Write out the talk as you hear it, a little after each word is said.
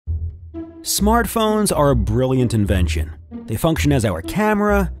Smartphones are a brilliant invention. They function as our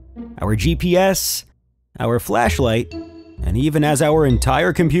camera, our GPS, our flashlight, and even as our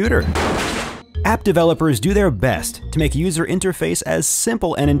entire computer. App developers do their best to make user interface as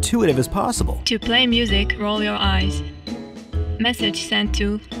simple and intuitive as possible. To play music, roll your eyes. Message sent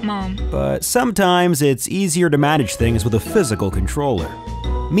to mom. But sometimes it's easier to manage things with a physical controller.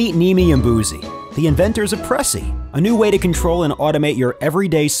 Meet Nimi and Boozy, the inventors of Pressy, a new way to control and automate your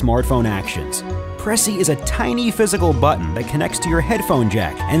everyday smartphone actions. Pressy is a tiny physical button that connects to your headphone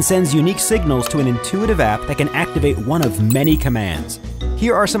jack and sends unique signals to an intuitive app that can activate one of many commands.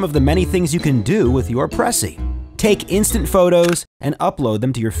 Here are some of the many things you can do with your Pressy. Take instant photos and upload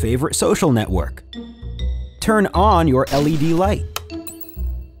them to your favorite social network. Turn on your LED light.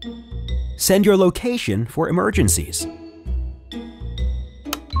 Send your location for emergencies.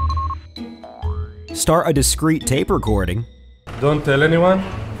 Start a discreet tape recording. Don't tell anyone,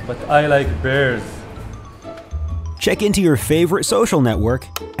 but I like bears. Check into your favorite social network,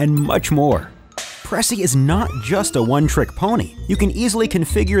 and much more. Pressy is not just a one-trick pony. You can easily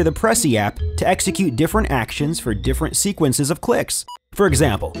configure the Pressy app to execute different actions for different sequences of clicks. For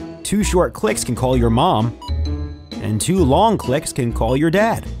example, 2 short clicks can call your mom, and 2 long clicks can call your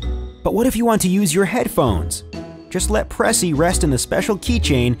dad. But what if you want to use your headphones? Just let Pressy rest in the special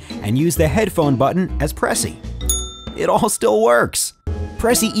keychain and use the headphone button as Pressy. It all still works.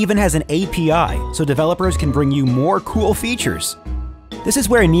 Pressy even has an API, so developers can bring you more cool features. This is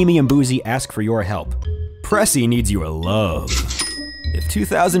where Nimi and Boozy ask for your help. Pressy needs your love. If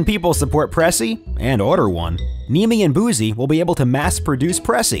 2,000 people support Pressy and order one, Nimi and Boozy will be able to mass produce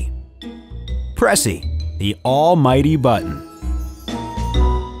Pressy. Pressy, the almighty button.